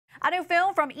A new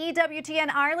film from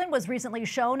EWTN Ireland was recently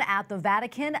shown at the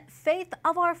Vatican. Faith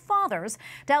of Our Fathers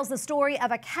tells the story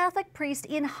of a Catholic priest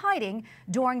in hiding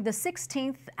during the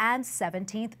 16th and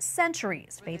 17th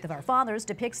centuries. Faith of Our Fathers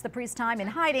depicts the priest's time in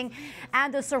hiding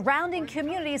and the surrounding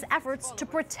community's efforts to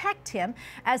protect him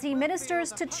as he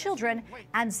ministers to children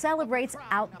and celebrates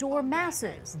outdoor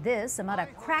masses. This amid a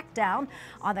crackdown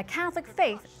on the Catholic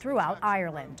faith throughout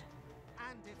Ireland.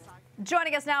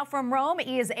 Joining us now from Rome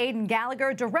is Aidan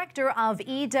Gallagher, director of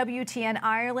EWTN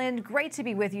Ireland. Great to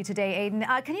be with you today, Aidan.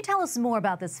 Can you tell us more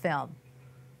about this film?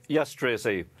 Yes,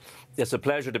 Tracy. It's a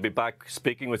pleasure to be back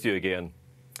speaking with you again.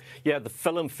 Yeah, the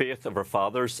film Faith of Our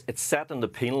Fathers, it's set in the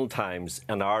penal times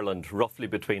in Ireland, roughly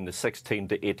between the 16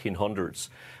 to 1800s,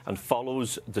 and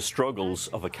follows the struggles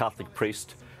of a Catholic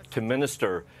priest to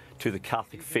minister to the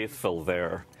Catholic faithful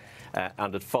there.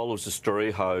 And it follows the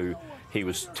story how he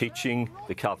was teaching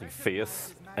the Catholic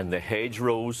faith in the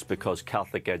hedgerows because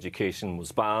Catholic education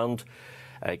was banned.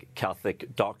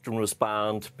 Catholic doctrine was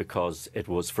banned because it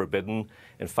was forbidden,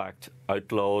 in fact,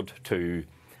 outlawed to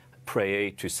pray,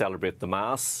 to celebrate the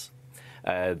Mass.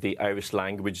 The Irish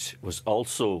language was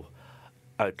also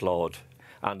outlawed.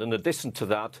 And in addition to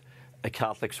that,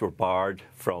 Catholics were barred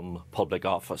from public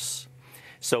office.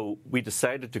 So we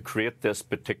decided to create this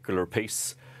particular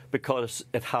piece because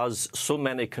it has so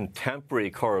many contemporary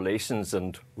correlations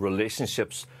and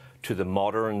relationships to the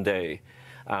modern day.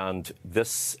 And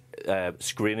this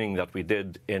screening that we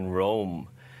did in Rome,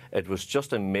 it was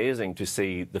just amazing to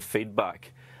see the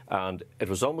feedback. And it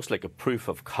was almost like a proof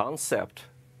of concept,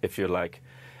 if you like,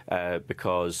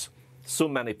 because so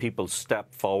many people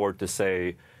stepped forward to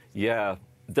say, yeah,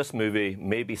 this movie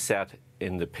may be set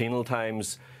in the penal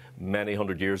times many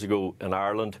hundred years ago in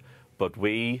Ireland, but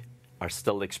we are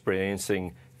still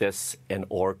experiencing this in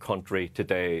our country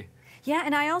today. Yeah,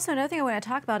 and another thing I want to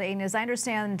talk about, Aidan, is I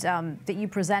understand that you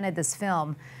presented this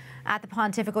film at the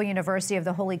Pontifical University of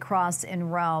the Holy Cross in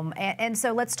Rome. And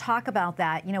so let's talk about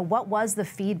that. You know, what was the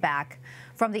feedback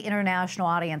from the international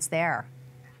audience there?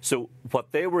 So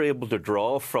what they were able to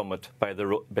draw from it by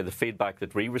the feedback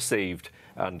that we received,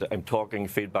 and I'm talking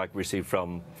feedback received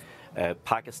from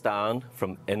Pakistan,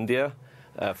 from India,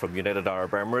 from United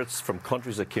Arab Emirates, from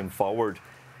countries that came forward,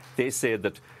 they said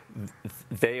that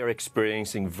they are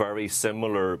experiencing very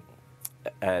similar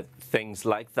things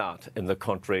like that in the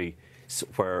country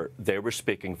where they were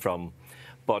speaking from.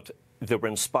 But they were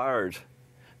inspired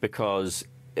because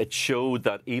it showed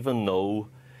that even though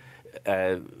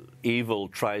evil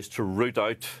tries to root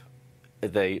out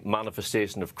the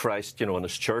manifestation of Christ, you know, in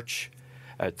His church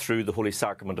through the Holy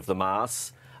Sacrament of the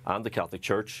Mass and the Catholic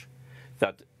Church,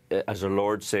 that as our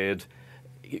Lord said,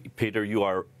 Peter, you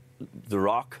are the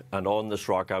rock, and on this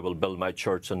rock I will build my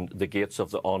church, and the gates of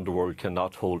the underworld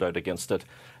cannot hold out against it.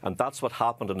 And that's what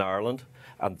happened in Ireland,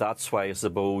 and that's why I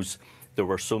suppose there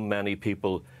were so many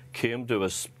people came to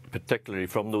us, particularly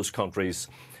from those countries,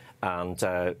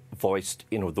 and voiced,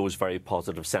 you know, those very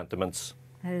positive sentiments.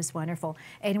 That is wonderful.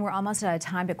 Aidan, we're almost out of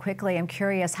time, but quickly, I'm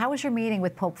curious, how was your meeting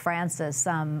with Pope Francis?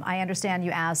 I understand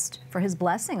you asked for his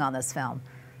blessing on this film.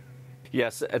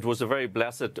 Yes, it was a very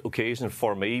blessed occasion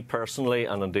for me personally,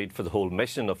 and indeed for the whole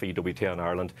mission of EWTN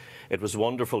Ireland. It was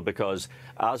wonderful because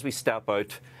as we step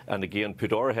out and again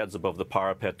put our heads above the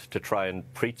parapet to try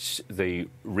and preach the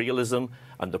realism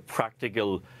and the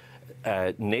practical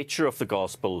nature of the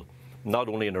gospel, not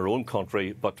only in our own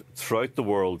country but throughout the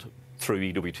world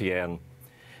through EWTN,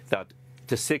 that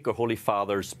to seek our Holy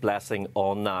Father's blessing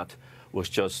on that was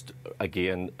just,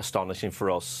 again, astonishing for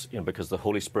us, you know, because the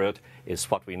Holy Spirit is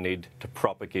what we need to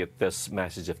propagate this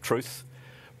message of truth,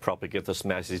 propagate this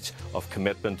message of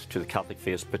commitment to the Catholic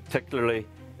faith, particularly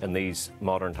in these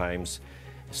modern times.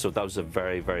 So that was a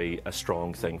very, very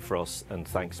strong thing for us, and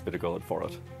thanks be to God for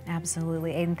it.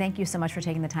 Absolutely. Aidan, thank you so much for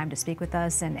taking the time to speak with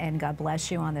us, and God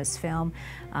bless you on this film.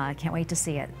 Can't wait to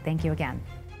see it. Thank you again.